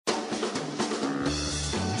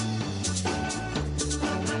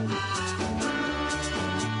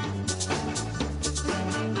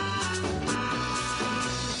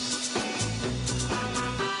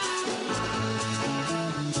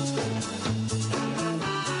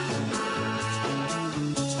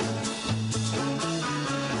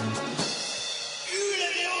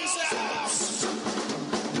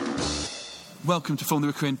Welcome to From the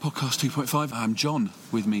Rookery End Podcast 2.5. I'm John.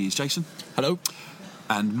 With me is Jason. Hello.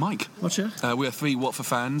 And Mike. Whatcha? We are three Watford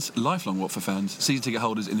fans, lifelong Watford fans, season ticket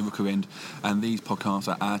holders in the Rookery End, and these podcasts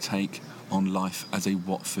are our take on life as a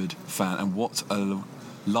Watford fan and what a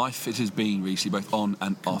life it has been recently, both on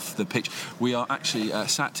and off the pitch. We are actually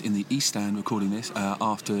sat in the East Stand recording this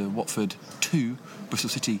after Watford 2, Bristol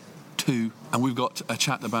City 2, and we've got a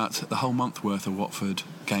chat about the whole month worth of Watford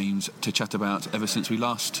games to chat about ever since we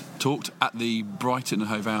last talked at the Brighton and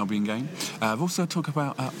Hove Albion game. I've also talked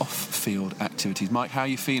about off-field activities. Mike, how are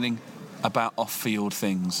you feeling about off-field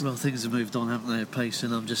things? Well, things have moved on, haven't they, at pace,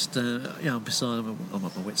 and I'm just, I'm at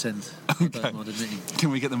my wit's end. Okay. I don't mind admitting. Can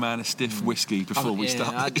we get the man a stiff whiskey before we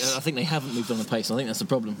start? I think they haven't moved on the pace. I think that's the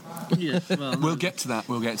problem. Yeah, well, We'll get to that.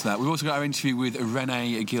 We've also got our interview with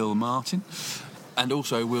Renee Gill-Martin. And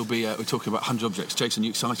also, we're talking about 100 Objects. Jason, are you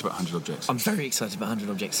excited about 100 Objects? I'm very excited about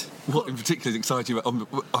 100 Objects. What in particular is exciting about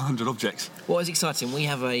 100 Objects? What is exciting? We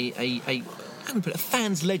have a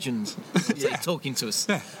fans legend talking to us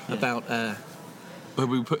about. Where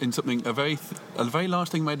we put in something, a very large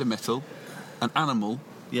thing made of metal, an animal,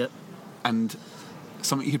 yep. and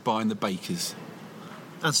something you could buy in the baker's.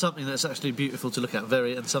 And something that's actually beautiful to look at,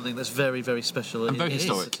 and something that's very, very special. And very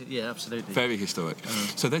historic. Yeah, absolutely. Very historic.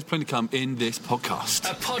 So there's plenty to come in this podcast.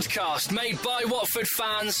 A podcast made by Watford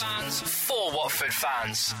fans for Watford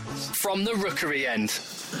fans. From the Rookery End.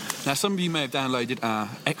 Now, some of you may have downloaded our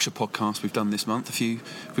extra podcast we've done this month. A few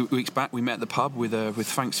weeks back, we met at the pub with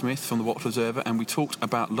Frank Smith from the Watford Observer, and we talked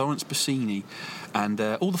about Lawrence Bassini and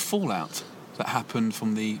all the fallout that happened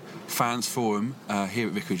from the fans forum here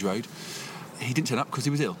at Vicarage Road. He didn't turn up because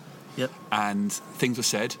he was ill. Yep. And things were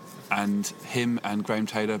said, and him and Graham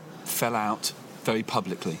Taylor fell out very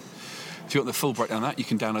publicly. If you want the full breakdown of that, you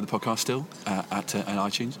can download the podcast still at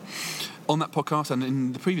iTunes. On that podcast, and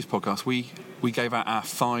in the previous podcast, we gave out our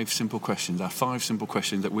five simple questions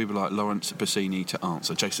that we would like Lawrence Bassini to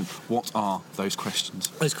answer. Jason, what are those questions?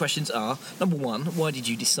 Those questions are, number one, why did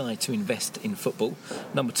you decide to invest in football?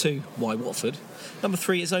 Number two, why Watford? Number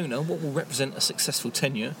three, as owner, what will represent a successful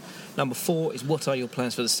tenure? Number four is, what are your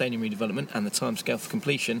plans for the stadium redevelopment and the timescale for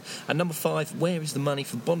completion? And number five, where is the money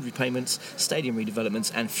for bond repayments, stadium redevelopments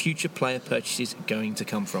and future player purchases going to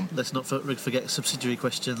come from? Let's not forget subsidiary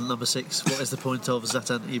question number 6. What is the point of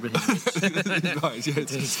Zlatan Ibrahimovic? Right,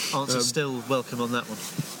 yes. Answer still welcome on that one.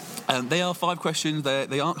 They are 5 questions.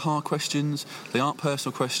 They aren't hard questions. They aren't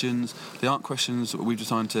personal questions. They aren't questions that we've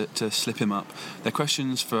designed to slip him up. They're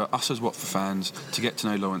questions for us as Watford fans to get to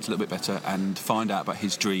know Lawrence a little bit better and find out about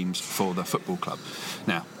his dreams for the football club.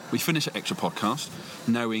 Now, we finished the extra podcast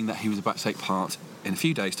knowing that he was about to take part in a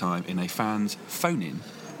few days' time in a fans phone-in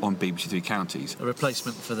on BBC Three Counties. A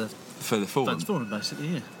replacement for the forum. Fans forum, basically,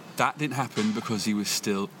 yeah. That didn't happen because he was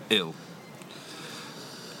still ill.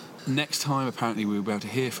 Next time, apparently, we'll be able to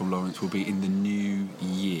hear from Lawrence will be in the new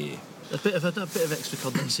year. A bit of extra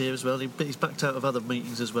context here as well. He's backed out of other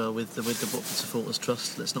meetings as well with the Watford Supporters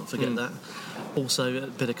Trust. Let's not forget that. Also, a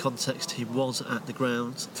bit of context. He was at the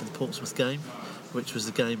ground for the Portsmouth game, which was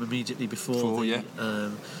the game immediately before the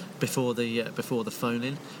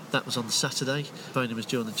phone-in. That was on the Saturday. Phone-in was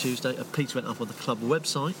due on the Tuesday. A piece went up on the club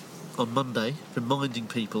website on Monday, reminding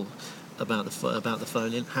people about the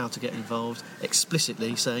phone-in, how to get involved,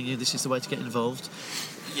 explicitly saying, this is the way to get involved.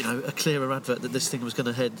 A clearer advert that this thing was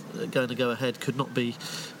going to go ahead could not be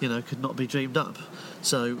dreamed up.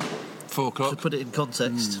 So 4 o'clock. To put it in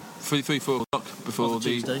context, 4 o'clock before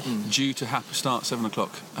the due to start 7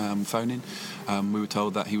 o'clock phone-in. We were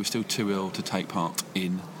told that he was still too ill to take part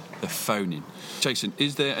in the phone-in. Jason,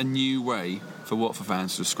 is there a new way for Watford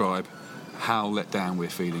fans to describe how let down we're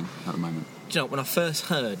feeling at the moment? When I first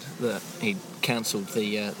heard that he'd cancelled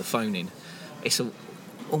the phone-in, it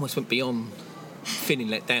almost went beyond feeling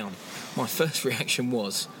let down. My first reaction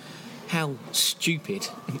was, how stupid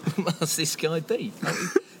must this guy be?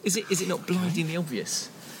 Is it not blindingly obvious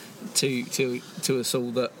to us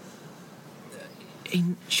all that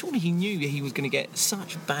surely he knew he was going to get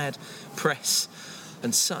such bad press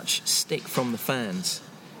and such stick from the fans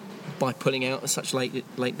by pulling out at such late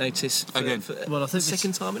notice for I think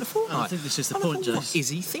second time in a fortnight. I think this is the point, Jace. What is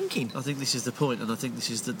he thinking? I think this is the point, and I think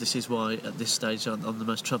this is why at this stage I'm the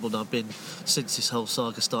most troubled I've been since this whole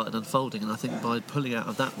saga started unfolding. And I think by pulling out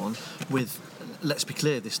of that one with, let's be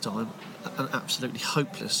clear this time, an absolutely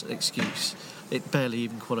hopeless excuse. It barely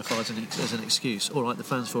even qualifies as an excuse. All right, the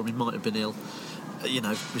fans forum, he might have been ill.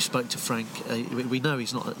 We spoke to Frank. We know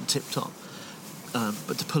he's not tip-top.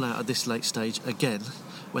 But to pull out at this late stage again,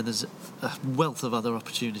 when there's a wealth of other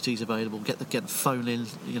opportunities available, get the phone in,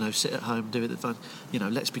 sit at home, do it at the phone.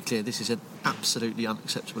 Let's be clear, this is an absolutely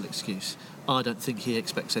unacceptable excuse. I don't think he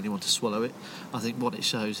expects anyone to swallow it. I think what it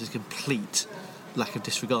shows is complete lack of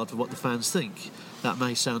disregard for what the fans think. That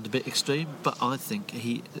may sound a bit extreme, but I think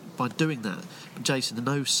by doing that, Jason,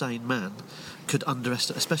 no sane man could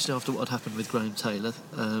underestimate, especially after what had happened with Graham Taylor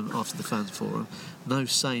after the fans forum, no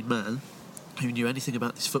sane man who knew anything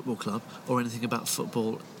about this football club or anything about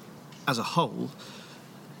football as a whole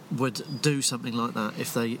would do something like that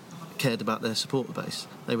if they cared about their supporter base.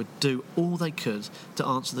 They would do all they could to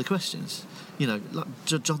answer the questions. You know, like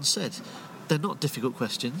John said, they're not difficult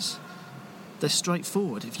questions. They're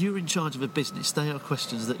straightforward. If you're in charge of a business, they are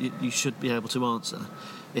questions that you should be able to answer.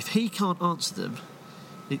 If he can't answer them,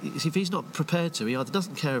 if he's not prepared to, he either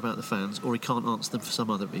doesn't care about the fans or he can't answer them for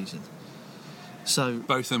some other reason. So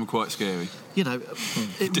both of them are quite scary. You know,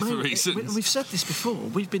 different reasons. We've said this before.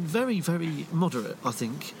 We've been very, very moderate, I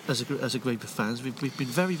think, as a group of fans. We've been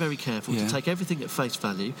very, very careful to take everything at face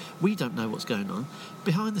value. We don't know what's going on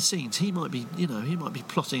behind the scenes. He might be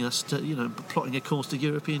plotting us to, plotting a course to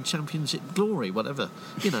European Championship glory, whatever.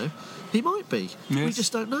 He might be. Yes. We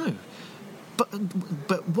just don't know.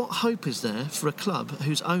 But what hope is there for a club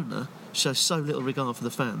whose owner shows so little regard for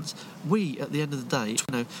the fans? We, at the end of the day,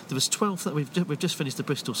 there was 12. We've just finished the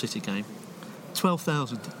Bristol City game.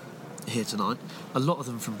 12,000 here tonight. A lot of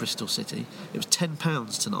them from Bristol City. It was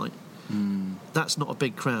 £10 tonight. That's not a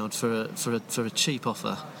big crowd for a cheap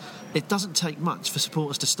offer. It doesn't take much for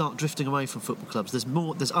supporters to start drifting away from football clubs.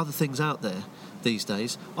 There's other things out there these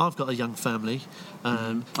days. I've got a young family.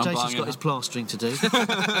 Jason's got his plastering to do.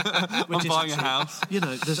 I'm buying a house.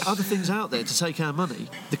 There's other things out there to take our money.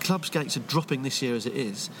 The club's gates are dropping this year as it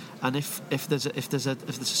is, and if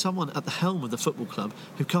there's someone at the helm of the football club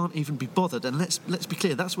who can't even be bothered, and let's be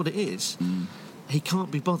clear, that's what it is. He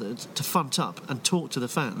can't be bothered to front up and talk to the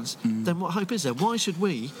fans, then what hope is there? Why should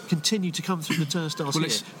we continue to come through the turnstiles here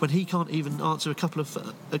when he can't even answer a couple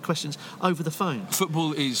of questions over the phone?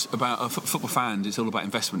 Football is about football fans. It's all about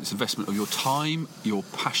investment. It's investment of your time, your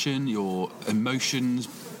passion, your emotions,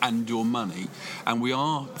 and your money. And we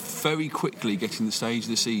are very quickly getting to the stage of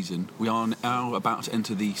the season. We are now about to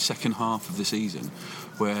enter the second half of the season,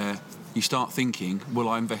 where you start thinking, will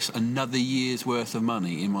I invest another year's worth of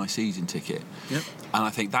money in my season ticket? Yep. And I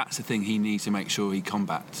think that's the thing he needs to make sure he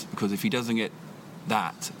combats, because if he doesn't get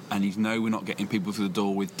that, and he's we're not getting people through the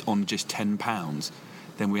door on just £10,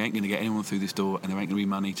 then we ain't going to get anyone through this door, and there ain't going to be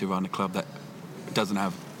money to run a club that doesn't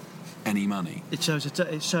have any money. It shows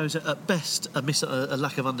at best a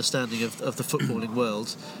lack of understanding of the footballing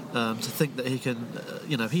world, to think that he can,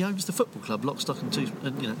 he owns the football club, lock, stock and two,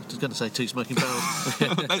 and I was going to say two smoking barrels.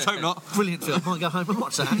 Let's hope not. Brilliant film. I might go home and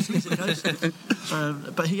watch that actually, as it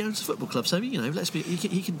goes. But he owns the football club, so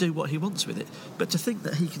he can do what he wants with it. But to think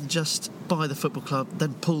that he can just buy the football club,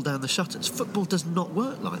 then pull down the shutters, football does not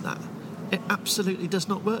work like that. It absolutely does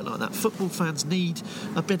not work like that. Football fans need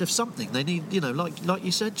a bit of something. They need, like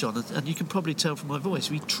you said, John, and you can probably tell from my voice,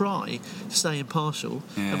 we try to stay impartial,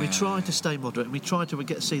 and we try to stay moderate, and we try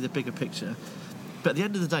to see the bigger picture. But at the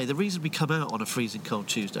end of the day, the reason we come out on a freezing cold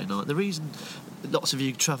Tuesday night, the reason lots of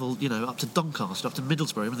you travel, up to Doncaster, up to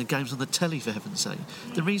Middlesbrough when the game's on the telly, for heaven's sake,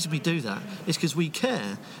 the reason we do that is because we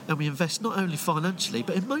care, and we invest not only financially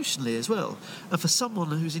but emotionally as well. And for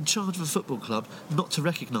someone who's in charge of a football club not to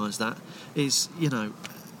recognise that is,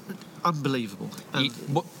 unbelievable. And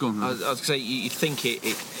I was going to say, you think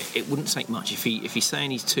it wouldn't take much if he's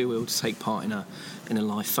saying he's too ill to take part in a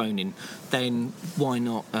live phone-in, then why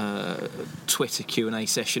not Twitter Q&A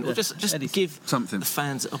session, or just give something the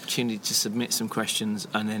fans the opportunity to submit some questions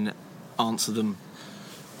and then answer them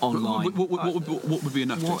online. What would be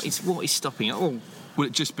enough? What is stopping it? Oh, would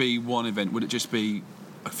it just be one event? Would it just be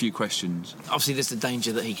a few questions? Obviously, there's the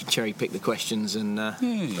danger that he could cherry pick the questions, and at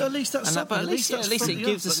least that's something. At least it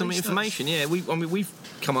gives us some information. Yeah, we've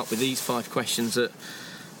come up with these 5 questions that.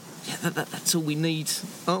 Yeah, that's all we need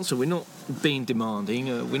answer. We're not being demanding.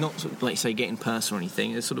 We're not, like you say, getting personal or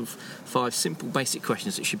anything. There's sort of 5 simple, basic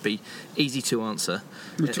questions that should be easy to answer,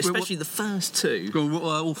 especially the first 2. Go on,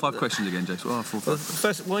 all 5 questions again, Jason.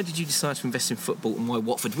 First, why did you decide to invest in football, and why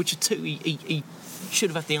Watford? Which are 2 he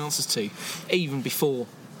should have had the answers to, even before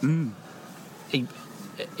he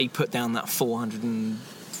put down that 400 and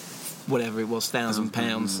whatever it was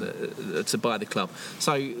 £1,000 to buy the club.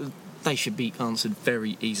 So they should be answered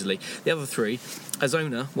very easily. The other 3, as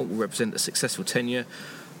owner, what will represent a successful tenure?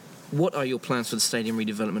 What are your plans for the stadium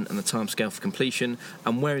redevelopment and the timescale for completion?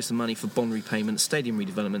 And where is the money for bond repayments, stadium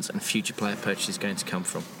redevelopments and future player purchases going to come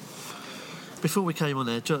from? before we came on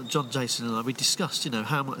there, John, Jason, and I, we discussed,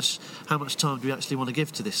 how much time do we actually want to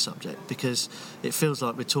give to this subject, because it feels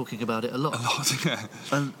like we're talking about it a lot. Yeah.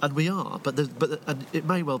 And we are, but and it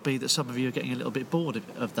may well be that some of you are getting a little bit bored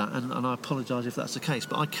of that, and I apologise if that's the case.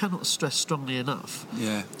 But I cannot stress strongly enough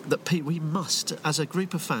that we must, as a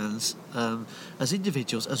group of fans, as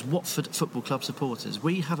individuals, as Watford Football Club supporters,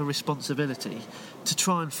 we have a responsibility to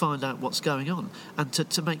try and find out what's going on and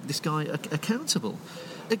to make this guy accountable.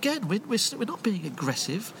 Again, we're not being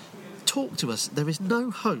aggressive. Talk to us. There is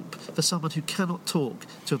no hope for someone who cannot talk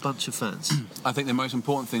to a bunch of fans. I think the most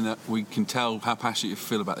important thing that we can tell how passionate you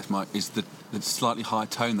feel about this, Mike, is the slightly high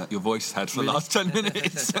tone that your voice had for the last 10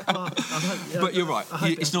 minutes. But you're right.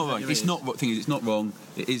 It's not wrong. It's not wrong.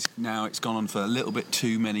 It is now. It's gone on for a little bit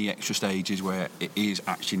too many extra stages where it is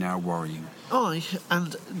actually now worrying.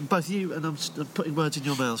 And both you and I'm putting words in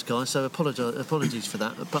your mouths, guys, so apologies for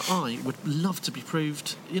that, but I would love to be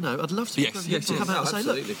proved, I'd love to be proved to come out and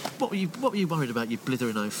say, look, what were you worried about, you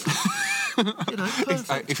blithering oaf?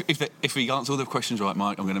 Perfect. If we answer all the questions right,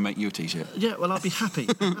 Mike, I'm going to make you a T-shirt. Yeah, well, I'd be happy,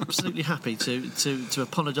 absolutely happy to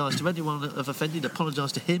apologise to anyone I've offended,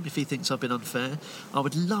 apologise to him if he thinks I've been unfair. I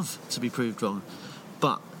would love to be proved wrong,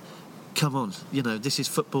 but come on, this is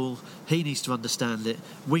football. He needs to understand it.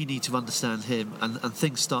 We need to understand him, and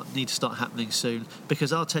things need to start happening soon.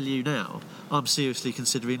 Because I'll tell you now, I'm seriously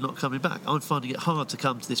considering not coming back. I'm finding it hard to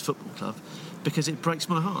come to this football club because it breaks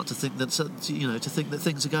my heart to think that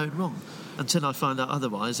things are going wrong. Until I find out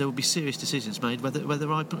otherwise, there will be serious decisions made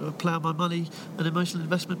whether I plough my money and emotional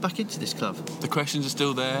investment back into this club. The questions are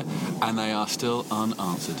still there, and they are still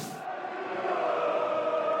unanswered.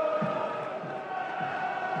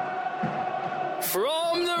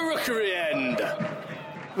 From the Rookery End.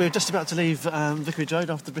 We were just about to leave Vicarage Road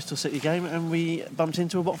after the Bristol City game, and we bumped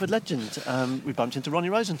into a Watford legend. We bumped into Ronnie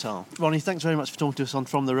Rosenthal. Ronnie, thanks very much for talking to us on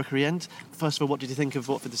From the Rookery End. First of all, what did you think of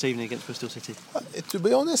Watford this evening against Bristol City? To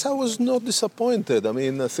be honest, I was not disappointed.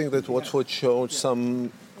 I think that Watford showed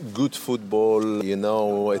some good football,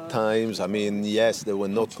 at times. Yes, they were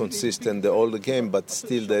not consistent all the game, but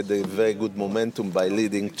still they had a very good momentum by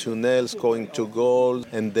leading 2-0, scoring 2 goals.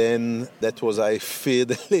 And then that was, I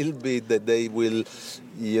feared a little bit that they will,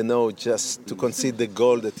 just to concede the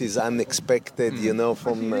goal that is unexpected,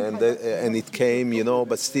 and it came,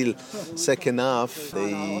 but still, second half,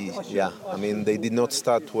 they did not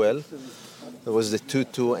start well. There was the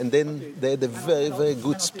 2-2, and then they had a very, very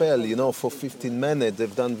good spell, for 15 minutes.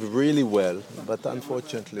 They've done really well, but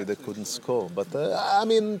unfortunately they couldn't score. But,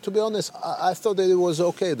 to be honest, I thought that it was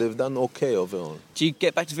okay. They've done okay overall. Do you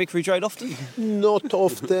get back to Vicarage Road often? Not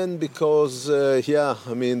often, because, I've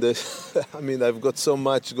got so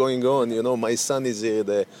much going on. My son is here,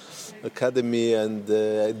 the academy, and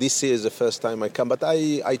this year is the first time I come. But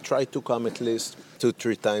I try to come at least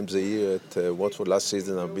 2-3 times a year at Watford. Last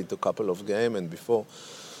season I've been to a couple of games and before.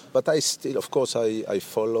 But I still, of course, I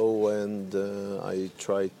follow and I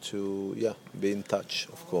try to, be in touch,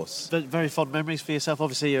 of course. Very fond memories for yourself.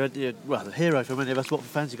 Obviously, you're a hero for many of us Watford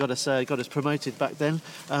fans. You got us promoted back then.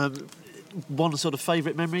 One sort of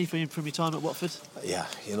favourite memory from your time at Watford? Yeah,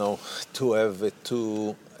 to have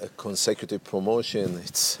two consecutive promotion,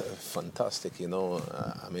 it's fantastic,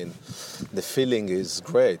 the feeling is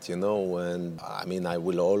great, and I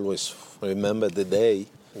will always remember the day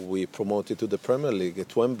we promoted to the Premier League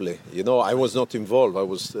at Wembley. I was not involved. I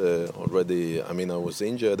was already, I was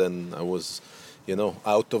injured and I was,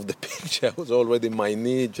 out of the picture. I was already, my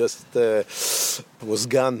knee just was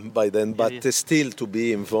gone by then. But still to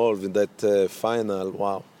be involved in that final,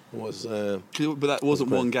 wow. But that wasn't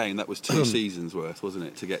one game, that was 2 seasons worth, wasn't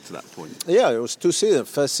it, to get to that point? Yeah, it was 2 seasons.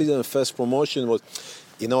 First season, first promotion was,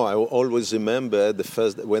 I always remember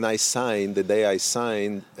the day I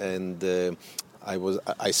signed, and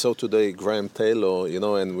I saw today Graham Taylor,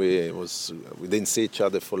 and we didn't see each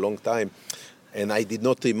other for a long time, and I did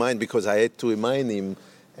not remind, because I had to remind him.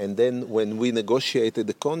 And then when we negotiated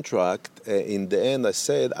the contract, in the end I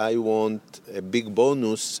said, I want a big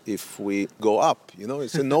bonus if we go up. He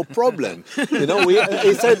said, no problem.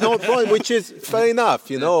 He said, no problem, which is fair enough,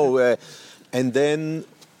 and then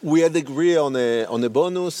we had agreed on a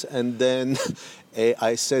bonus, and then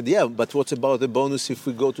I said, but what about the bonus if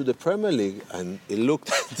we go to the Premier League? And he looked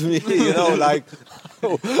at me, like,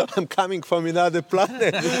 I'm coming from another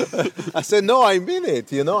planet. I said, no, I mean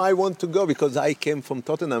it. I want to go, because I came from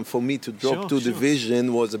Tottenham. For me to drop to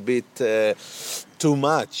division was a bit too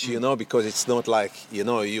much, because it's not like,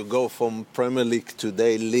 you go from Premier League to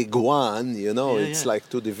League One, it's like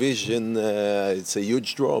 2 division. It's a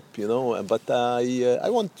huge drop, But I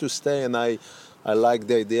want to stay, and I like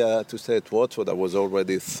the idea to stay at Watford. I was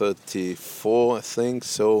already 34, I think,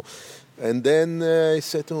 so And then he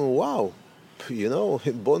said to me, wow,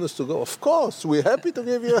 bonus to go. Of course, we're happy to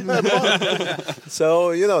give you a bonus.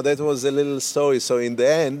 So, that was a little story. So in the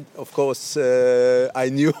end, of course, I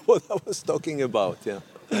knew what I was talking about, yeah.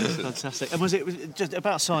 Fantastic. And was it just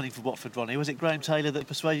about signing for Watford, Ronnie? Was it Graham Taylor that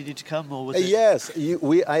persuaded you to come, or was it? Yes,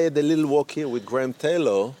 I had a little walk here with Graham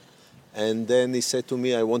Taylor, and then he said to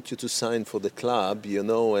me, I want you to sign for the club,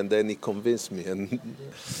 and then he convinced me, and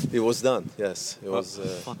it was done, yes. It was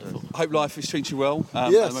wonderful. I hope life is treating you well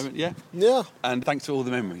at yes. the moment, yeah? Yeah. And thanks for all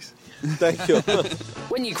the memories. Thank you.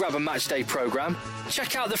 When you grab a matchday programme,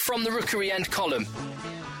 check out the From the Rookery End column.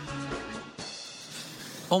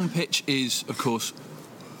 On pitch is, of course,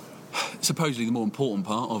 supposedly the more important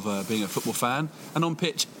part of being a football fan, and on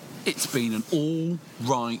pitch it's been an all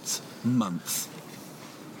right month.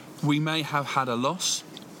 We may have had a loss,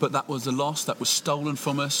 but that was a loss that was stolen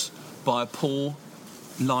from us by a poor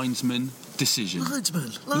linesman decision.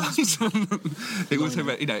 Linesman. It was,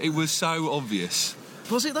 it was so obvious.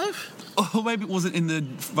 Was it though? Or maybe it wasn't in the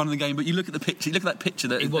run of the game, but you look at the picture. You look at that picture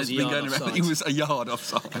that It was has a been yard going around. offside. It was a yard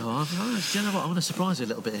offside. Do you know what? I'm going to surprise you a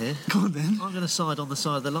little bit here. Go on then. I'm going to side on the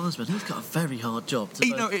side of the linesman. He's got a very hard job. To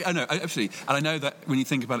I know, absolutely. And I know that when you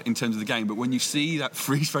think about it in terms of the game, but when you see that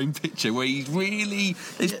freeze frame picture where he's really...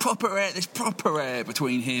 There's proper air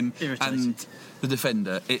between him Irritating. and the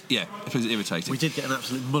defender. It was irritating. We did get an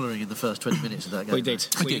absolute mullering in the first 20 minutes of that game. We did.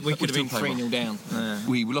 We could have been 3-0 down.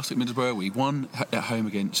 We lost at Middlesbrough. We won at home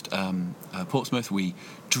against Portsmouth. We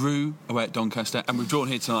drew away at Doncaster, and we've drawn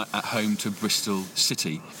here tonight at home to Bristol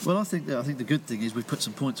City. Well, I think the good thing is we've put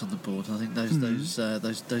some points on the board. I think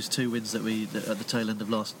those two wins that we at the tail end of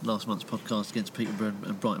last month's podcast against Peterborough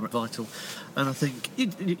and Brighton were vital. And I think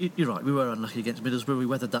you're right. We were unlucky against Middlesbrough. We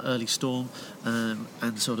weathered that early storm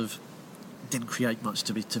and sort of didn't create much,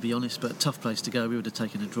 to be honest, but tough place to go. We would have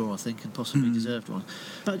taken a draw, I think, and possibly deserved one.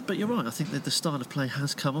 But you're right. I think that the style of play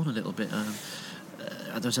has come on a little bit.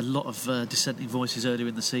 There was a lot of dissenting voices earlier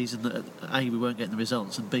in the season that A, we weren't getting the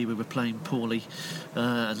results, and B, we were playing poorly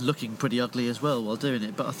and looking pretty ugly as well while doing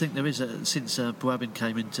it. But I think there is since Bouabin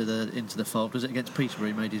came into the fold, was it against Peterborough?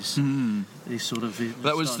 He made his sort of.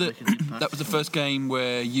 That was the first game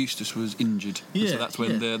where Eustace was injured. Yeah, so that's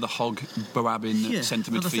when the Hogg Bouabin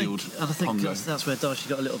centre midfield. And I think that's where Dyche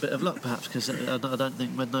got a little bit of luck, perhaps, because I don't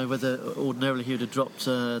think we know whether ordinarily he would have dropped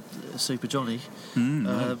Super Johnny,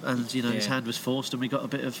 and his hand was forced, and we got a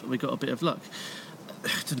bit of luck.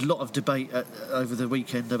 There's a lot of debate over the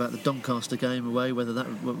weekend about the Doncaster game away, whether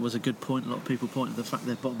that was a good point. A lot of people pointed to the fact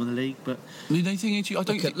they're bottom of the league, but Look at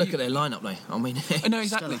their lineup, though. I mean, I know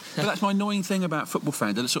exactly, but that's my annoying thing about football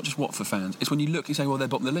fans, and it's not just Watford fans. It's when you look, you say, well, they're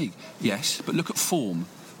bottom of the league. Yes, but look at form.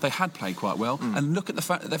 They had played quite well, and look at the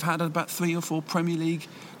fact that they've had about 3 or 4 Premier League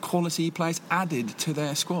quality players added to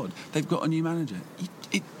their squad. They've got a new manager.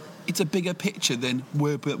 It's a bigger picture than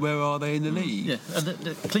where are they in the league? Yeah, and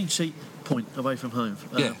the clean sheet point away from home.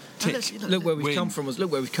 Look where we've come from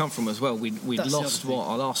as well. We'd lost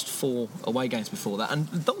our last 4 away games before that,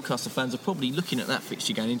 and Doncaster fans are probably looking at that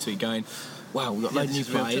fixture going into it, going, "Wow, we've got loads of new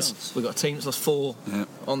players. We've got a team that's lost 4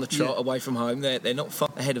 on the trot away from home. They're not far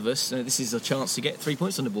ahead of us. This is a chance to get 3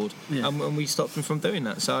 points on the board, and we stopped them from doing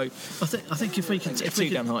that. So I think if we can, get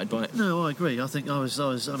too downhearted by it. No, I agree. I think I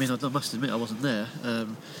must admit I wasn't there.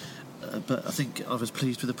 But I think I was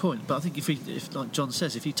pleased with the point. But I think if like John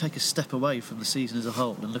says, if you take a step away from the season as a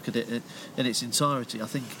whole and look at it in its entirety, I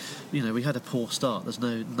think we had a poor start. There's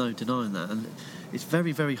no denying that, and it's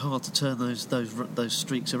very, very hard to turn those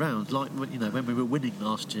streaks around. Like when we were winning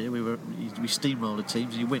last year, we steamrolled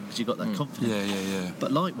teams and you win because you got that confidence. Yeah.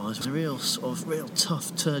 But likewise, it was a real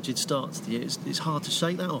tough, turgid start to the year. It's hard to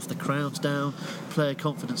shake that off. The crowd's down, player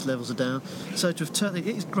confidence levels are down. So to have turned it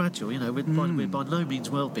is gradual. We're by no means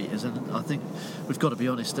world beaters, and I think we've got to be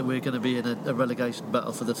honest that we're going to be in a relegation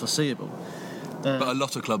battle for the foreseeable. But a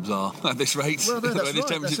lot of clubs are at this rate. Well, no, that's this right.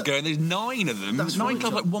 championship's going, there's 9 of them. That's 9 right,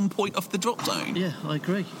 clubs, John. like 1 point off the drop zone. Yeah, I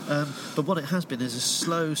agree. But what it has been is a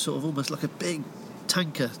slow, sort of almost like a big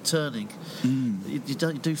tanker turning. You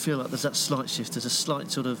do feel like there's that slight shift. There's a slight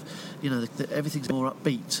sort of, everything's more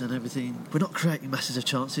upbeat and everything. We're not creating masses of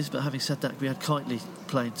chances, but having said that, we had Kitely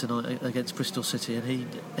playing tonight against Bristol City, and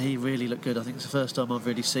he really looked good. I think it's the first time I've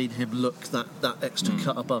really seen him look that extra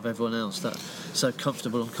cut above everyone else, that so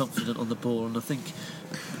comfortable and confident on the ball. And I think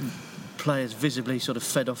players visibly sort of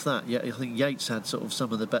fed off that. Yeah, I think Yates had sort of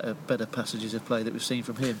some of the better passages of play that we've seen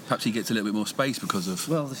from him. Perhaps he gets a little bit more space because of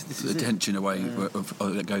the tension away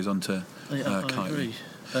that goes on to I agree.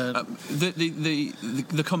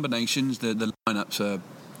 The combinations, the lineups are,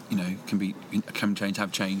 can change,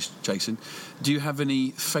 have changed. Jason, do you have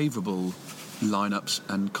any favourable lineups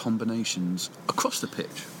and combinations across the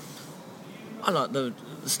pitch? I like the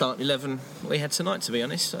starting 11 we had tonight, to be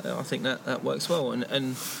honest. I think that works well.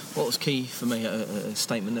 And what was key for me, a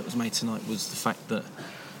statement that was made tonight, was the fact that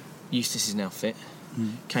Eustace is now fit,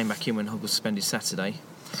 came back in when Hogg was suspended Saturday,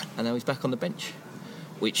 and now he's back on the bench,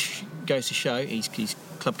 which goes to show he's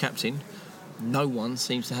club captain. No one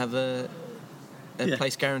seems to have a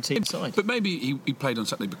place guaranteed inside. But maybe he played on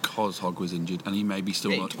Saturday because Hogg was injured, and he may be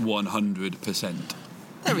still not 100%.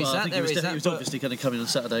 There is that. He was obviously going to come in on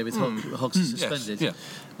Saturday with Hogg suspended. Yes,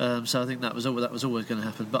 yeah. So I think that was always going to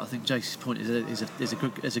happen. But I think Jason's point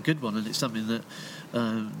is a good one, and it's something that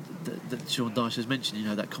Sean Dyche has mentioned.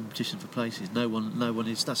 That competition for places. No one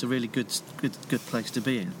is. That's a really good place to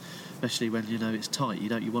be in, especially when it's tight.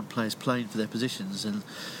 You want players playing for their positions, and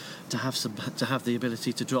to have the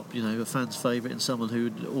ability to drop a fan's favourite and someone who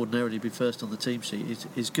would ordinarily be first on the team sheet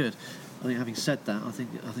is good. I think, having said that, I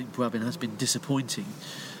think Boabin has been disappointing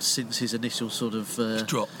since his initial sort of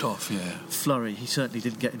dropped off, flurry. He certainly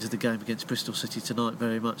didn't get into the game against Bristol City tonight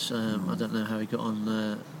very much. I don't know how he got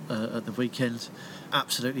on at the weekend.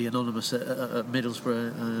 Absolutely anonymous at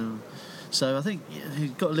Middlesbrough. So I think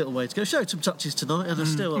he's got a little way to go. Showed some touches tonight, and I'm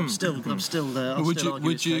still there.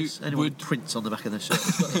 Anyone prints on the back of their shirt.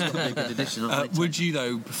 It's got to be a good addition. Would you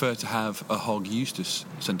though prefer to have a Hogg Eustace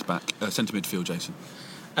centre midfield, Jason?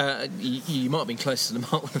 You might have been closer to the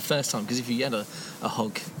mark the first time, because if you had a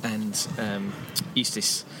Hogg and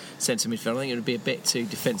Eustace centre midfield, I think it would be a bit too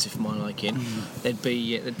defensive for my liking. They'd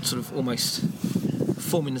be sort of almost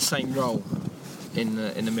forming the same role in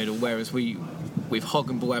the middle, whereas with Hogg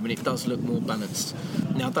and Boabin it does look more balanced.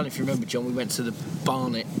 Now, I don't know if you remember, John, we went to the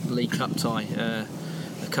Barnet League Cup tie a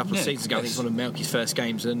couple of seasons ago. I think it was one of Melky's first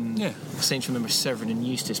games, and I seem to remember Severin and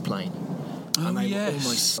Eustace playing. And they were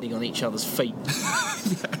almost sitting on each other's feet.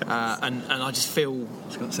 And I just feel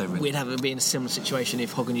we'd be in a similar situation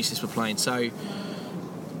if Hogg and Eustace were playing. So,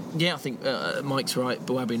 I think Mike's right.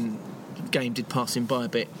 Boabin game did pass him by a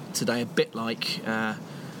bit today, a bit like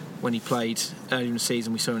when he played earlier in the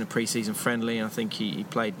season. We saw him in a pre-season friendly, and I think he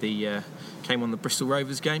played came on the Bristol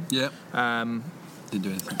Rovers game. Didn't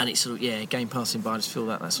do anything. And it's sort of, game passing by. I just feel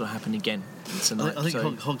that sort of happened again tonight. I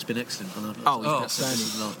think Hogg's been excellent. He's been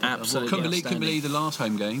outstanding. Absolutely. Couldn't believe the last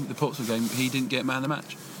home game, the Portsmouth game, he didn't get man of the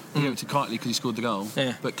match. He gave it to Kitely because he scored the goal,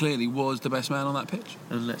 but clearly was the best man on that pitch.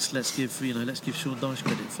 And let's give Sean Dyche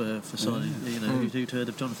credit for signing. Who'd heard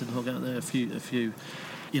of Jonathan Hogg out there? A few.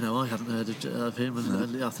 I hadn't heard of him,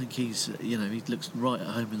 and I think he looks right at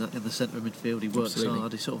home in the centre of midfield. He works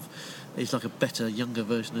hard. He's like a better, younger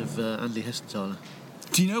version of Andy Hessenthaler.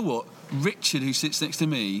 Do you know what? Richard, who sits next to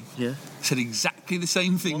me, said exactly the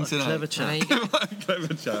same thing tonight. Clever chap.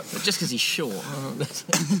 Clever chap. Just because he's short.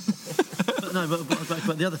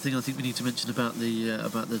 But the other thing I think we need to mention about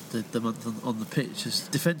the month on the pitch is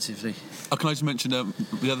defensively. Can I just mention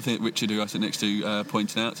the other thing that Richard, who I sit next to,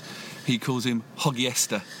 pointed out? He calls him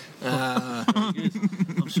Hoggiesta.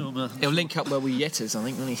 I'm sure he'll link up well with Yetters, I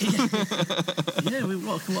think, won't he?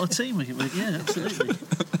 What a team we can make. Yeah, absolutely.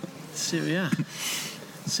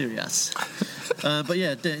 Serious.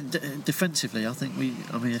 But defensively, I think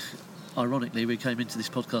ironically, we came into this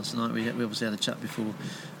podcast tonight. We obviously had a chat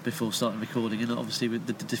before starting recording, and obviously with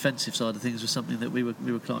the defensive side of things was something that we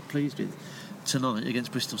were quite pleased with. Tonight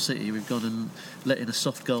against Bristol City, we've gone and let in a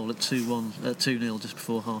soft goal at 2-0 just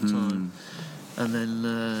before half time. And then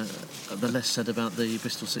the less said about the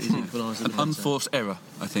Bristol City's equaliser. An unforced error,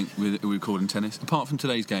 I think, we called in tennis. Apart from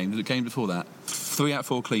today's game, the game before that, 3 out of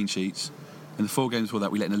 4 clean sheets. And the 4 games before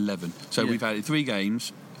that, we let in 11. So we've had 3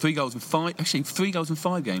 games, 3 goals in 5. Actually, 3 goals in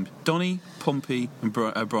 5 games. Donny, Pompey, and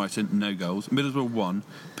Brighton, no goals. Middlesbrough 1,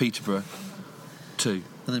 Peterborough 2.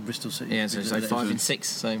 And then Bristol City. Yeah, so 5 in 6.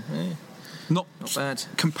 So. Not bad.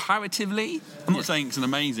 Comparatively, I'm not saying it's an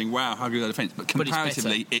amazing, wow, how good is our defence, but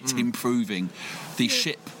comparatively, it's improving. The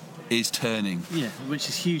ship is turning. Yeah, which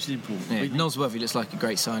is hugely important. Yeah, Nosworthy looks like a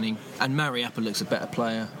great signing, and Mariappa looks a better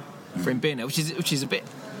player for him being there, which is a bit.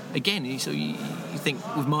 Again, you think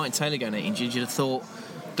with Martin Taylor going out injured, you'd have thought,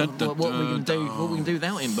 what are we going to do? What are we going to do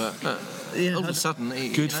without him? But all of a sudden,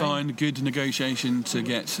 good negotiation to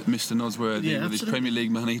get Mr. Nosworthy with his Premier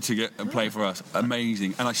League money to get and play for us.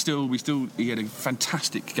 Amazing. And he had a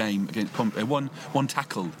fantastic game against Pompey. One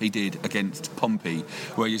tackle he did against Pompey,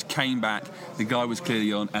 where he just came back. The guy was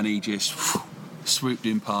clearly on, and he just swooped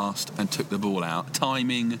in past and took the ball out.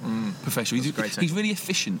 Timing, professional. He's really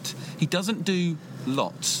efficient. He doesn't do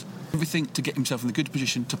lots. Everything to get himself in a good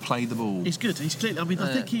position to play the ball. He's good. He's clearly. I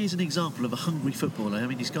think he is an example of a hungry footballer.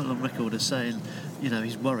 He's gone on record as saying,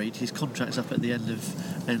 he's worried. His contract's up at the end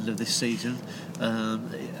of this season, and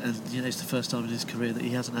it's the first time in his career that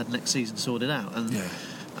he hasn't had next season sorted out.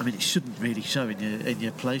 And I mean, it shouldn't really show in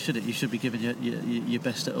your play, should it? You should be giving your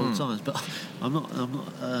best at all times. But I'm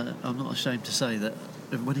not ashamed to say that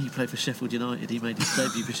when he played for Sheffield United, he made his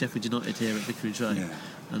debut for Sheffield United here at Vicarage Road,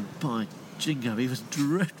 and by jingo, he was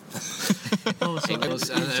dreadful. It was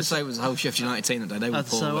the whole Sheffield United team that day. They were and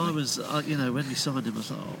poor, so weren't I was, when we signed him, I was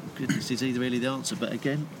like, oh goodness, is he really the answer? But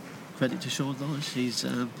again, credit to Sean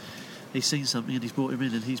Dyche. He's seen something and he's brought him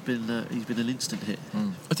in, and he's been an instant hit.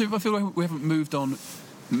 I feel like we haven't moved on.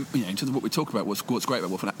 In terms of what we talk about, what's great about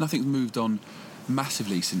Watford, nothing's moved on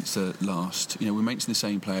massively since last. We're mentioning the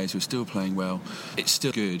same players who are still playing well. It's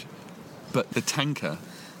still good, but the tanker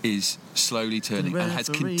is slowly turning and has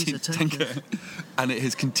and it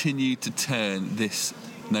has continued to turn this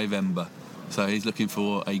November. So he's looking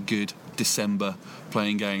for a good December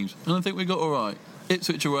playing games, and I think we got all right.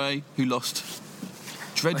 Ipswich away, who lost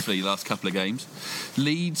dreadfully last couple of games.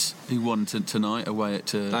 Leeds, who won tonight away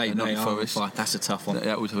at Nottingham Forest. That's a tough one.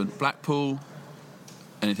 That was Blackpool.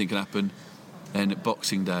 Anything can happen. And at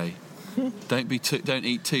Boxing Day, don't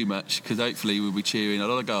eat too much, because hopefully we'll be cheering a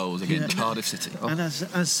lot of goals against Cardiff City. And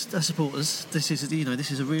as supporters, this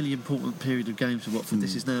is a really important period of games for Watford.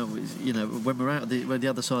 This is now, when we're out we're the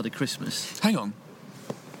other side of Christmas. Hang on,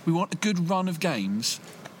 we want a good run of games.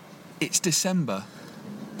 It's December.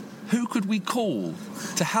 Who could we call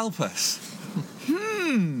to help us?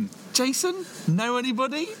 Jason? Know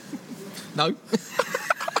anybody? No.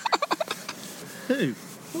 Who?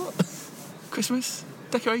 What? Christmas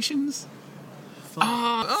decorations?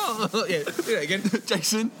 Yeah, do that again.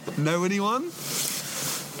 Jason, know anyone?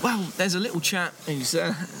 Well, there's a little chap who's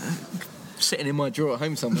sitting in my drawer at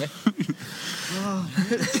home somewhere.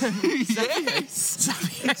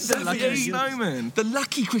 The lucky snowman. The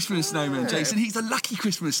lucky Christmas snowman, Jason. He's the lucky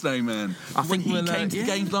Christmas snowman. I think he came to the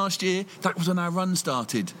games last year. That was when our run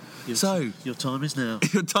started. Your time is now.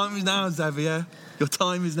 Your time is now, Xavier. Your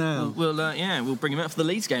time is now. We'll bring him out for the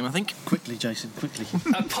Leeds game, I think. Quickly, Jason, quickly.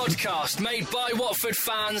 A podcast made by Watford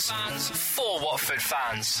fans for Watford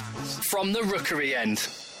fans. From the Rookery End.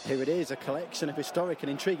 Here it is, a collection of historic and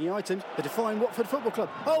intriguing items that define Watford Football Club.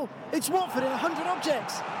 Oh, it's Watford in 100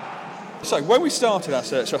 objects. So when we started our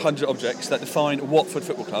search for 100 objects that define Watford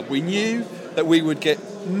Football Club, we knew that we would get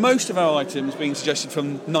most of our items being suggested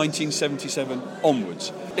from 1977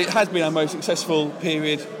 onwards. It has been our most successful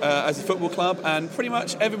period as a football club, and pretty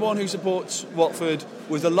much everyone who supports Watford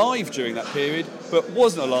was alive during that period, but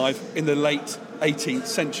wasn't alive in the late 18th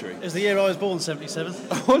century. It was the year I was born, 77.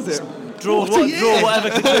 Was it? Draw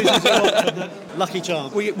whatever conclusions you want. Lucky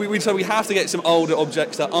charm. So we have to get some older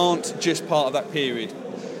objects that aren't just part of that period.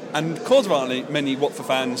 And consequently, many Watford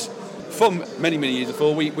fans, from many, many years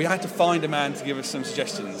before, we had to find a man to give us some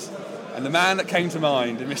suggestions. And the man that came to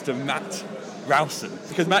mind is Mr. Matt Rowson.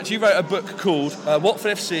 Because, Matt, you wrote a book called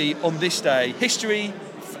Watford FC on This Day, History,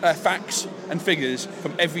 Facts and Figures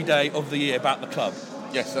from every day of the year about the club.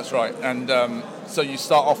 Yes, that's right. And so you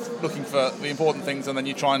start off looking for the important things, and then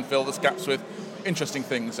you try and fill the gaps with interesting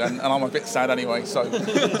things. And I'm a bit sad anyway, so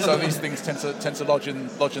these things tend to lodge in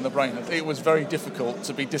the brain. It was very difficult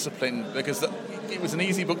to be disciplined, because it was an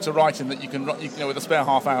easy book to write in that you can with a spare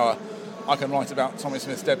half hour, I can write about Tommy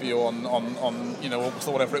Smith's debut on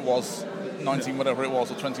whatever it was, 19 whatever it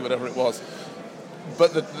was, or 20 whatever it was.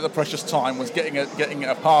 But the precious time was getting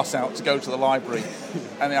a pass out to go to the library,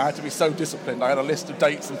 and I had to be so disciplined. I had a list of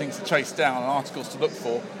dates and things to chase down and articles to look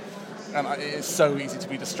for, and it's so easy to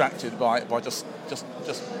be distracted by just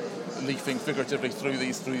leafing figuratively through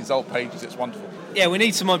these old pages. It's wonderful. Yeah, we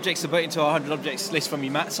need some objects to put into our 100 objects list from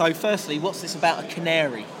you, Matt. So firstly, what's this about a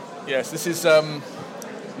canary? Yes, this is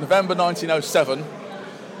November 1907,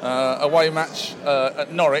 away match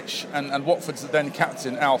at Norwich, and Watford's then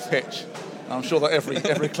captain Alf Hitch. I'm sure that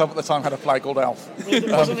every club at the time had a player called Alf.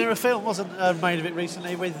 Wasn't there a film made of it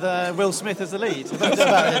recently with Will Smith as the lead?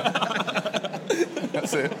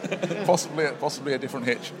 That's it. Possibly a different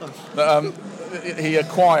Hitch. But, he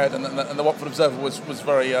acquired, and the Watford Observer was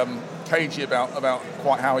very cagey about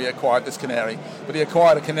quite how he acquired this canary. But he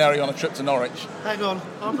acquired a canary on a trip to Norwich. Hang on,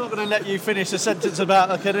 I'm not going to let you finish a sentence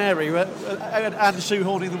about a canary and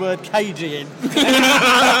shoehorning the word cagey in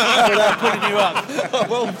without putting you up.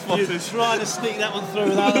 Well, you're trying to sneak that one through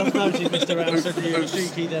without us noticing, Mr. Ramsden, you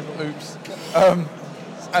cheeky devil. Oops.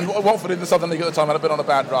 And Watford in the Southern League at the time had a bit on a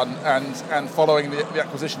bad run, and following the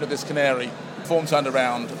acquisition of this canary, form turned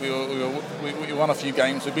around. We won a few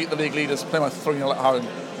games. We beat the league leaders Plymouth 3-0 at home,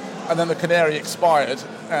 and then the canary expired,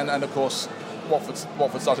 and of course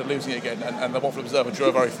Watford started losing again, and the Watford Observer drew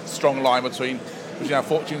a very strong line between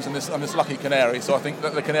fortunes on this lucky canary. So I think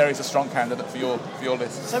that the canary is a strong candidate for your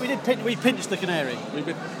list. So we pinched the canary.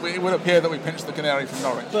 It would appear that we pinched the canary from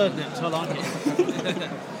Norwich. Bird nest, I like it.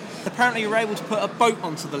 Apparently, you were able to put a boat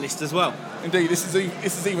onto the list as well. Indeed, this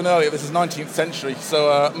is even earlier. This is 19th century.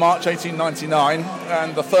 So March 1899,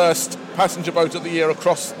 and the first passenger boat of the year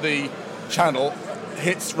across the Channel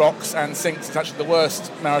hits rocks and sinks. It's actually the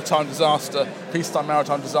worst peacetime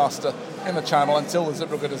maritime disaster in the Channel until the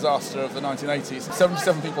Zeebrugge disaster of the 1980s.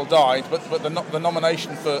 77 people died, but the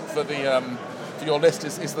nomination for your list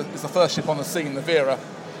is the first ship on the scene, the Vera,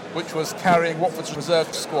 which was carrying Watford's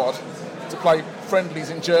reserve squad to play friendlies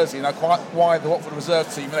in Jersey. Now, quite why the Watford reserve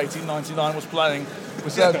team in 1899 was playing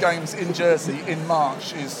reserve games in Jersey in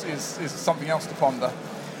March is something else to ponder.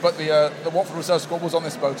 But the Watford reserve squad was on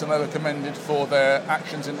this boat, and they were commended for their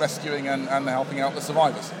actions in rescuing and helping out the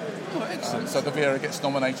survivors. Oh, excellent. So the Vera gets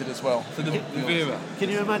nominated as well. So the Vera. Can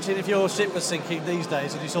you imagine if your ship was sinking these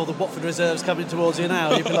days and you saw the Watford reserves coming towards you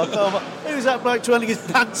now? You'd be like, oh, who's that bloke twirling his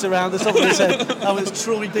pants around the top of his head? Oh, it's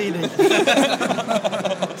Troy Deeney.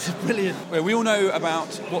 It's brilliant. Well, we all know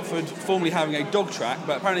about Watford formerly having a dog track,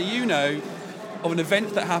 but apparently you know of an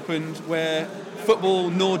event that happened where football,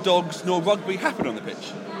 nor dogs, nor rugby happened on the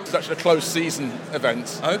pitch. It's actually a closed season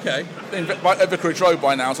event. Okay. At Vicarage Road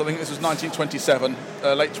by now, so I think this was 1927,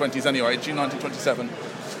 late 20s anyway, June 1927.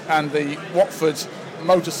 And the Watford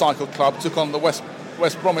Motorcycle Club took on the West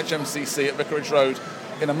Bromwich MCC at Vicarage Road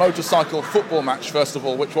in a motorcycle football match, first of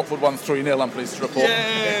all, which Watford won 3-0, I'm pleased to report.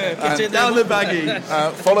 Yeah, down the baggy.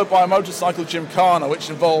 Followed by a motorcycle gymkhana, which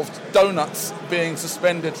involved donuts being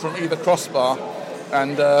suspended from either crossbar,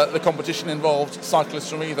 and the competition involved cyclists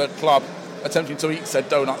from either club attempting to eat said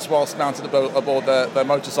donuts whilst mounted aboard their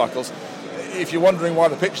motorcycles. If you're wondering why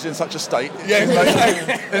the pitch is in such a state,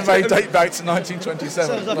 it may date back to 1927.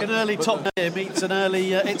 Sounds like an early top gear meets an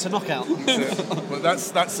early It's a Knockout. But those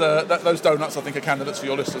donuts, I think, are candidates for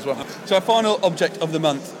your list as well. So our final object of the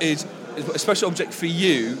month is a special object for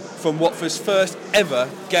you from Watford's first ever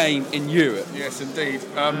game in Europe. Yes, indeed.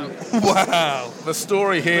 Wow. The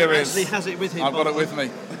story here is... Actually has it with him. I've got it with me.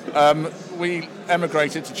 We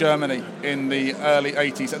emigrated to Germany in the early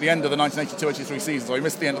 80s, at the end of the 1982-83 season. So we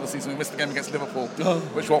missed the end of the season. We missed the game against Liverpool,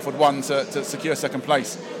 which Watford won to secure second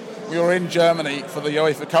place. We were in Germany for the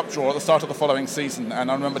UEFA Cup draw at the start of the following season,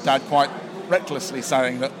 and I remember Dad quite recklessly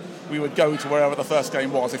saying that we would go to wherever the first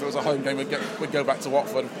game was. If it was a home game, we'd go back to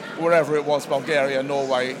Watford. Wherever it was, Bulgaria,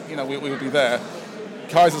 Norway, we would be there.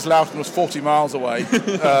 Kaiserslautern was 40 miles away,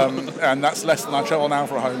 and that's less than I travel now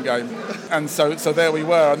for a home game. And so there we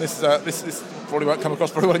were, and this probably won't come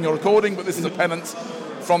across very well in your recording, but this is a pennant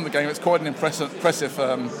from the game. It's quite an impressive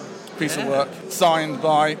piece of work, signed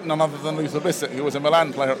by none other than Luther Bissett, who was a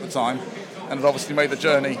Milan player at the time, and had obviously made the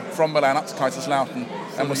journey from Milan up to Kaiserslautern,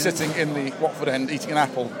 and was sitting in the Watford end eating an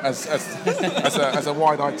apple as a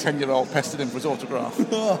wide-eyed 10-year-old pestered him for his autograph.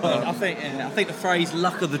 I think the phrase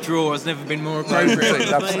 "luck of the draw" has never been more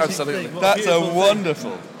appropriate. Absolutely. That's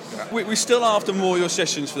wonderful. We're still after more of your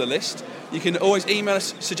suggestions for the list. You can always email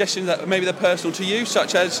us suggestions that maybe they're personal to you,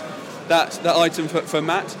 such as that item for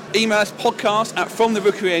Matt. Email us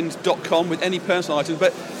podcast@fromtherookeryend.com with any personal items.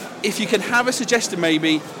 But if you can have a suggestion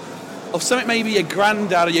maybe of something maybe your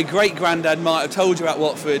granddad or your great-granddad might have told you about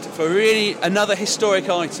Watford for really another historic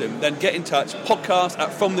item, then get in touch,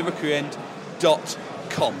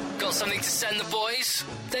 podcast@fromtherookeryend.com. Got something to send the boys?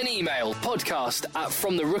 Then email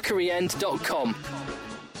podcast@fromtherookeryend.com.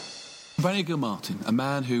 Vanya Gilmartin, a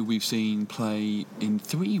man who we've seen play in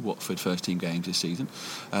 3 Watford first-team games this season.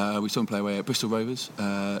 We saw him play away at Bristol Rovers,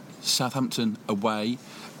 Southampton away,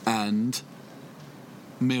 and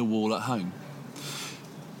Millwall at home.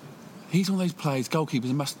 He's one of those players,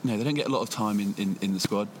 goalkeepers, they don't get a lot of time in the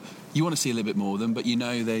squad. You want to see a little bit more of them, but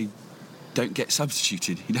they don't get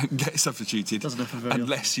substituted. You don't get substituted Doesn't happen very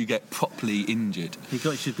unless you get properly injured. He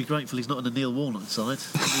should be grateful he's not on the Neil Warnock side.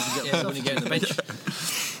 When you get on the bench.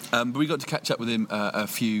 But we got to catch up with him a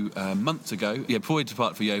few months ago. Before he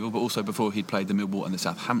departed for Yeovil, but also before he'd played the Millwall and the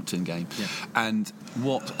Southampton game. Yeah. And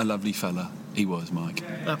what a lovely fella he was, Mike.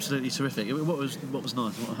 Absolutely terrific. What was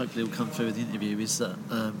nice, what hopefully will come through with the interview, is that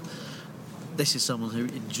this is someone who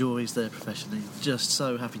enjoys their profession. He's just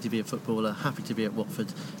so happy to be a footballer, happy to be at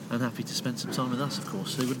Watford, and happy to spend some time with us, of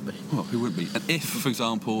course. Who wouldn't be? Well, who wouldn't be? And if, for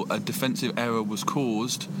example, a defensive error was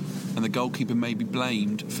caused and the goalkeeper may be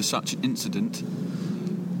blamed for such an incident,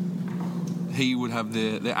 he would have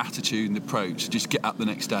the attitude and the approach to just get up the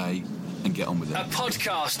next day and get on with it. A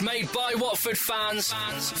podcast made by Watford fans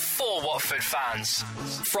for Watford fans.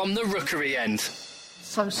 From the Rookery End.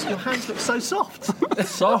 So your hands look so soft.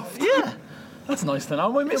 Soft? Yeah. That's nice to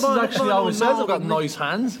know. My missus Mine- actually mine always are says I've got mild, nice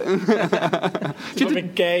hands. It's a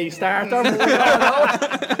bit gay starter.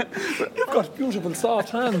 You've got beautiful soft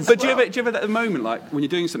hands. But do you ever at the moment, like when you're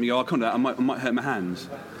doing something, you go, I can't do that. I might hurt my hands.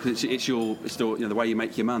 'Cause it's still the way you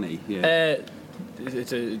make your money. Yeah.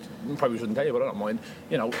 Probably shouldn't tell you, but I don't mind.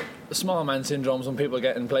 The small man syndrome's when people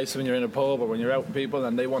get in places when you're in a pub or when you're out with people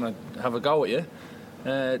and they want to have a go at you.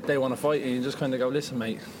 They want to fight you, and you just kind of go, listen,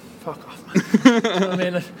 mate, fuck off, man. You know what I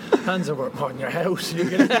mean? Hands are worth more than your house. You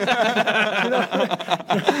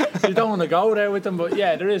don't want to go there with them, but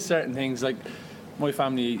yeah, there is certain things like. My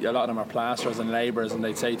family, a lot of them are plasterers and labourers, and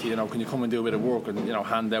they'd say to you, can you come and do a bit of work and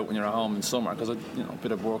hand out when you're at home in summer? Because a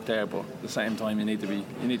bit of work there, but at the same time you need to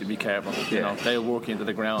be careful. They'll work you into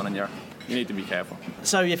the ground, and you need to be careful.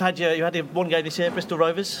 So you had your one game this year, Bristol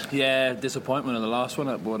Rovers. Yeah, disappointment in the last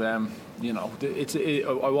one, but I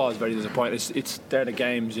was very disappointed. They're the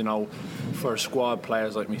games, for squad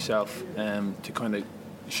players like myself, to kind of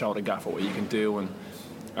show the gaffer what you can do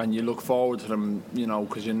and you look forward to them,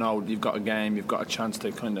 because you've got a game, you've got a chance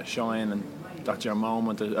to kind of shine, and that's your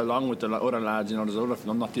moment. Along with the other lads,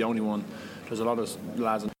 I'm not the only one. There's a lot of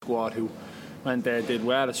lads in the squad who went there, did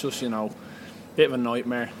well. It's just, bit of a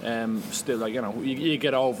nightmare. Still, you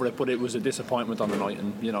get over it, but it was a disappointment on the night,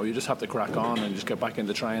 and you just have to crack on and just get back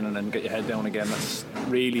into training and get your head down again. That's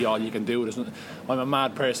really all you can do. I'm a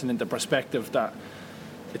mad person in the perspective that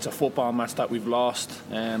it's a football match that we've lost.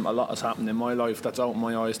 A lot has happened in my life that's opened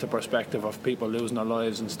my eyes to perspective of people losing their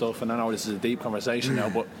lives and stuff. And I know this is a deep conversation now,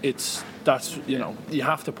 but you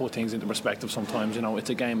have to put things into perspective sometimes. It's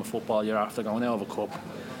a game of football. You're after going out of a cup.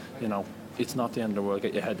 It's not the end of the world.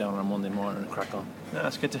 Get your head down on a Monday morning and crack on. No,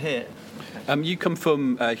 that's good to hear. You came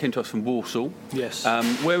to us from Walsall. Yes.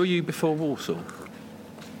 Where were you before Walsall?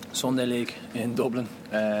 Sunday League in Dublin.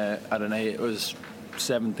 It was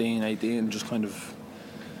 17, 18, just kind of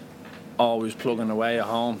always plugging away at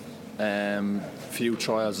home. Few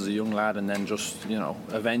trials as a young lad, and then just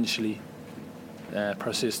eventually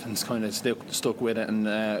persistence kind of stuck with it. And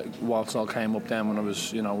Walsall came up then when I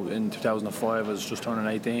was in 2005. I was just turning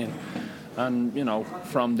 18, and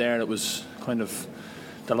from there it was kind of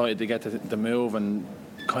delighted to get the move and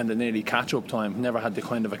kind of nearly catch up time. Never had the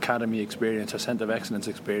kind of academy experience or centre of excellence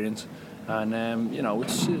experience. And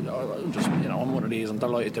it's just I'm one of these. I'm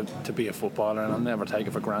delighted to be a footballer, and I'll never take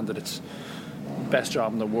it for granted. It's the best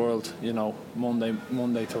job in the world.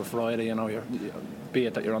 Monday to Friday. Be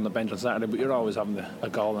it that you're on the bench on Saturday, but you're always having a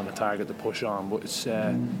goal and a target to push on. But it's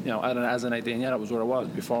as an 18, that was where I was.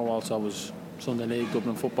 Before Walsall was Sunday League,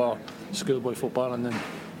 Dublin football, schoolboy football, and then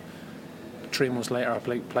 3 months later I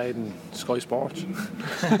played in Sky Sports.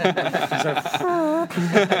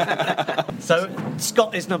 So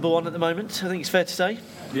Scott is number one at the moment, I think it's fair to say.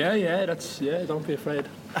 Yeah, don't be afraid.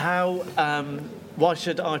 How why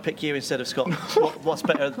should I pick you instead of Scott? What's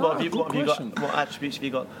better? What have you got? What attributes have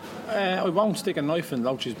you got? I won't stick a knife in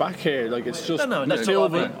Louch's back here. Like, it's just No, the that's two not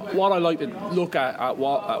of what I it. mean. What I like to look at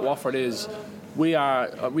Watford is we've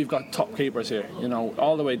got top keepers here.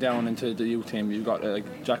 All the way down into the youth team. You've got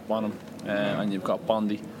Jack Bonham and you've got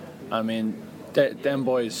Bondi. I mean, them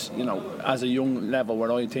boys, as a young level,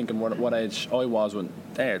 where I think and what age I was when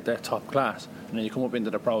they're top class. And then you come up into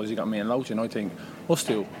the pros, you got me and Louch, and I think us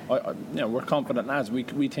two, we're confident lads. We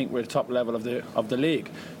think we're the top level of the league.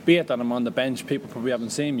 Be it that I'm on the bench, people probably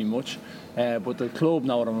haven't seen me much, but the club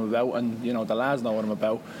know what I'm about, and the lads know what I'm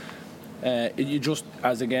about. You just,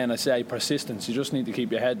 as again I say, persistence. You just need to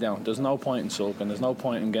keep your head down. There's no point in sulking. There's no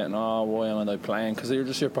point in getting, why am I playing? Because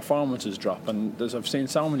your performances drop. And I've seen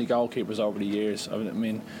so many goalkeepers over the years. I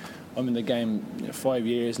mean, I'm in the game 5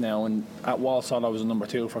 years now, and at Walsall I was a number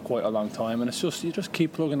 2 for quite a long time. And it's just, you just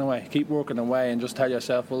keep plugging away, keep working away, and just tell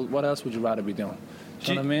yourself, well, what else would you rather be doing? Do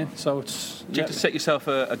you know what I mean? So it's. Do you have to set yourself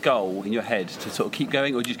a goal in your head to sort of keep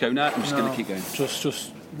going, or do you just go, no, I'm just going to keep going? It's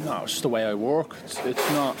just the way I work. It's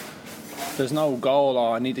not. There's no goal,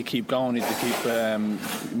 I need to keep going, I need to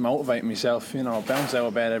keep motivating myself. Bounce out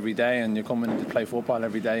of bed every day, and you're coming in to play football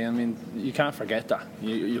every day. I mean, you can't forget that.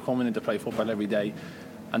 You're coming in to play football every day,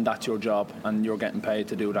 and that's your job, and you're getting paid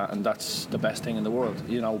to do that, and that's the best thing in the world.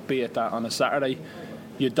 Be it that on a Saturday,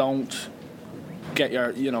 you don't get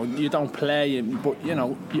you don't play, but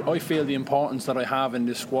I feel the importance that I have in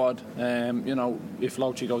this squad. If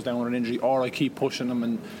Louchy goes down with an injury, or I keep pushing them,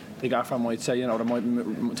 and the gaffer might say, there might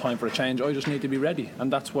be time for a change. I just need to be ready,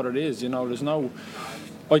 and that's what it is. There's no.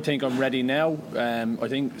 I think I'm ready now. I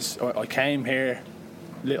think I came here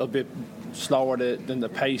a little bit slower than the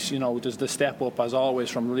pace. There's the step up as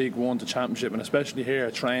always from League One to Championship, and especially here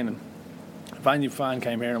at training. If any fan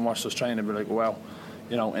came here and watched us train, they'd be like, wow.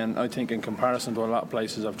 And I think in comparison to a lot of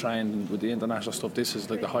places I've trained with the international stuff, this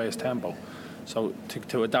is like the highest tempo. So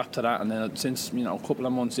to adapt to that, and then since a couple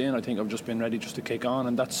of months in, I think I've just been ready just to kick on,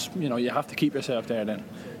 and that's you have to keep yourself there. Then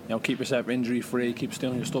keep yourself injury free, keep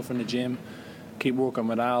doing your stuff in the gym, keep working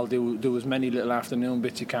with Al, do as many little afternoon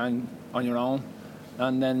bits you can on your own,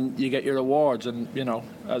 and then you get your rewards. And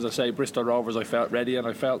as I say, Bristol Rovers, I felt ready, and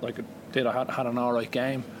I felt like I had an alright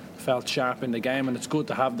game, felt sharp in the game, and it's good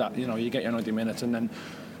to have that. You get your 90 minutes, and then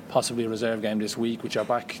possibly a reserve game this week, which are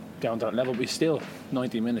back down to that level, but still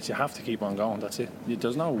 90 minutes, you have to keep on going. That's it.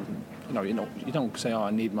 There's no, you don't say,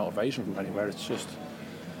 I need motivation from anywhere. It's just.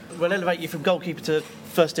 We'll elevate you from goalkeeper to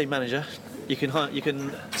first team manager. You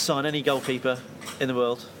can sign any goalkeeper in the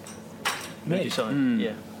world. Me? Who do you sign?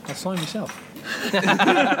 Yeah. I'll sign myself.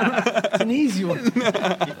 It's an easy one.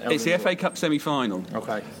 It's the FA Cup semi-final.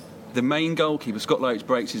 Okay. The main goalkeeper, Scott Loach,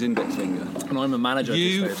 breaks his index finger. And I'm a manager.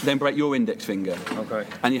 You at this stage. then break your index finger. Okay.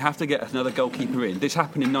 And you have to get another goalkeeper in. This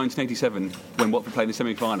happened in 1987 when Watford played the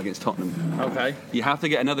semi-final against Tottenham. Okay. You have to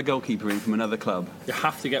get another goalkeeper in from another club. You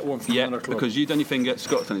have to get one from another club. Because you've done your finger,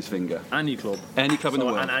 Scott's done his finger. Any club. Any club in the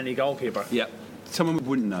world. And any goalkeeper. Yeah. Someone we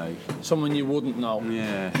wouldn't know. Someone you wouldn't know.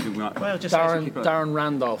 Yeah. Well, just Darren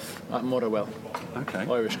Randolph at Motherwell. Okay.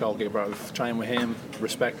 Irish goalkeeper. I've trained with him,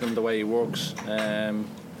 respect him the way he works.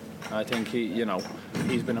 I think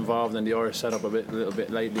he's been involved in the Irish setup a little bit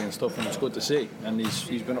lately and stuff, and it's good to see. And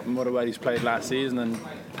he's been up in Motherwell. He's played last season, and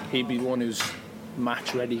he'd be one who's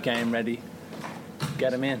match ready, game ready.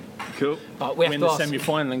 Get him in. Cool. Win the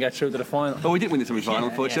semi-final and get through to the final. Oh, we didn't win the semi-final,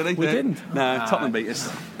 unfortunately. We didn't. No, Tottenham beat us.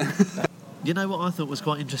 You know what I thought was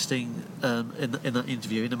quite interesting in that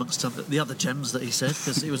interview, in amongst some the other gems that he said,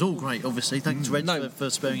 because it was all great, obviously. Thanks, Reg, for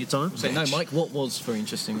sparing your time. No, Mike, what was very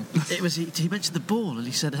interesting? It was he mentioned the ball, and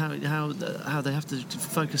he said how they have to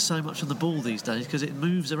focus so much on the ball these days because it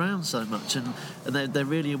moves around so much, and they're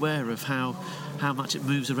really aware of how much it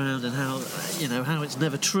moves around and how it's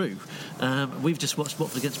never true. We've just watched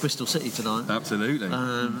Watford against Bristol City tonight. Absolutely.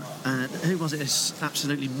 And who was it? A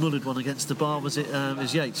absolutely mullered one against the bar. Was it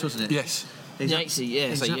Yates, wasn't it? Yes. Yatesy, yeah.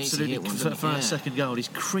 He's so absolutely Yatesy hit one, for our second goal. He's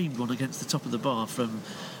creamed one against the top of the bar from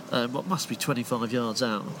what must be 25 yards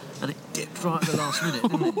out, and it dipped right at the last minute.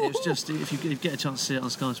 Didn't it? It was just if you get a chance to see it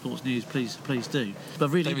on Sky Sports News, please do. But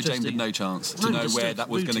really, David James had no chance to know where that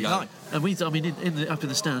was going to go. And we, up in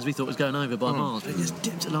the stands, we thought it was going over by miles, but it just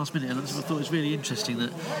dipped at the last minute. And I thought it was really interesting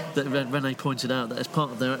that Rene pointed out that as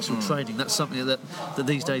part of their actual training, that's something that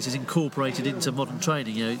these days is incorporated into modern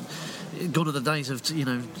training. Gone are the days of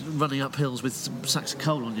running up hills with some sacks of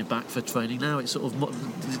coal on your back for training. Now it's sort of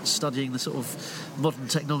studying the sort of modern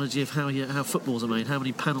technology of how footballs are made, how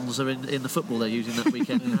many panels are in the football they're using that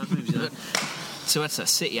weekend, and how it moves. So at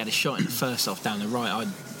City had a shot in the first half down the right. I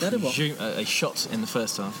presume a shot in the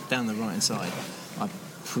first half down the right hand side. I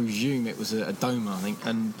presume it was a dome, I think,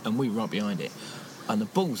 and we were right behind it. And the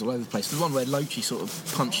ball's all over the place. The one where Lochi sort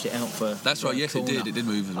of punched it out for. That's right. Yes, corner. It did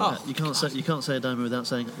move as well. You can't say a Doma without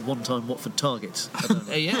saying one-time Watford targets.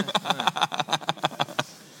 Yeah.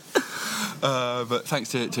 But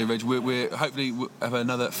thanks to Reg, we're hopefully we'll have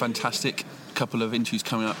another fantastic couple of interviews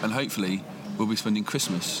coming up, and hopefully we'll be spending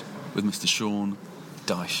Christmas with Mr. Sean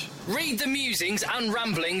Dyche. Read the musings and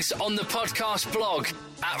ramblings on the podcast blog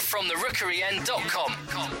at fromtherookeryend.com.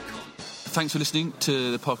 Thanks for listening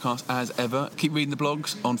to the podcast as ever. Keep reading the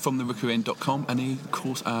blogs on fromtherookeryend.com and of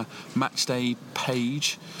course our Matchday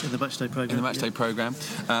page. In the Matchday programme.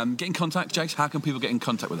 Get in contact, Jace. How can people get in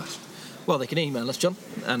contact with us? Well, they can email us, John,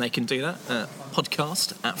 and they can do that at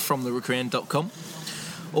podcast@fromtherookeryend.com,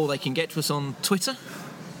 or they can get to us on Twitter.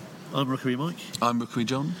 I'm Rookery Mike. I'm Rookery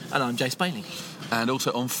John. And I'm Jace Bailey. And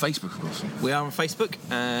also on Facebook, of course. We are on Facebook,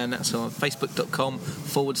 and that's on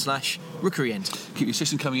facebook.com/RookeryEnd. Keep your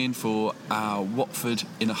system coming in for our Watford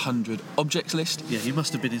in 100 objects list. Yeah, you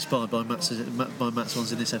must have been inspired by Matt's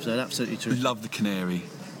ones in this episode. Absolutely true. Love the canary.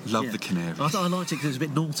 The canary. I thought I liked it because it was a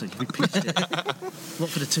bit naughty. We pitched it.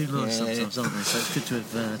 Watford are too nice sometimes, aren't they? So it's good to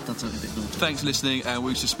have done something a bit naughty. Thanks for listening, and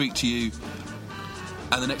we shall speak to you.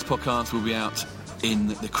 And the next podcast will be out in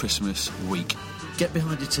the Christmas week. Get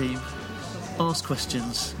behind your team. Ask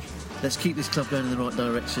questions. Let's keep this club going in the right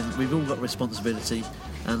direction. We've all got responsibility,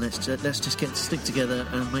 and let's just stick together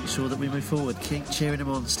and make sure that we move forward. Keep cheering them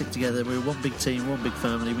on. Stick together. We're one big team, one big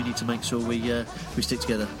family. We need to make sure we stick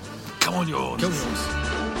together. Come on, yours. Come on,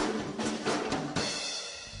 yours.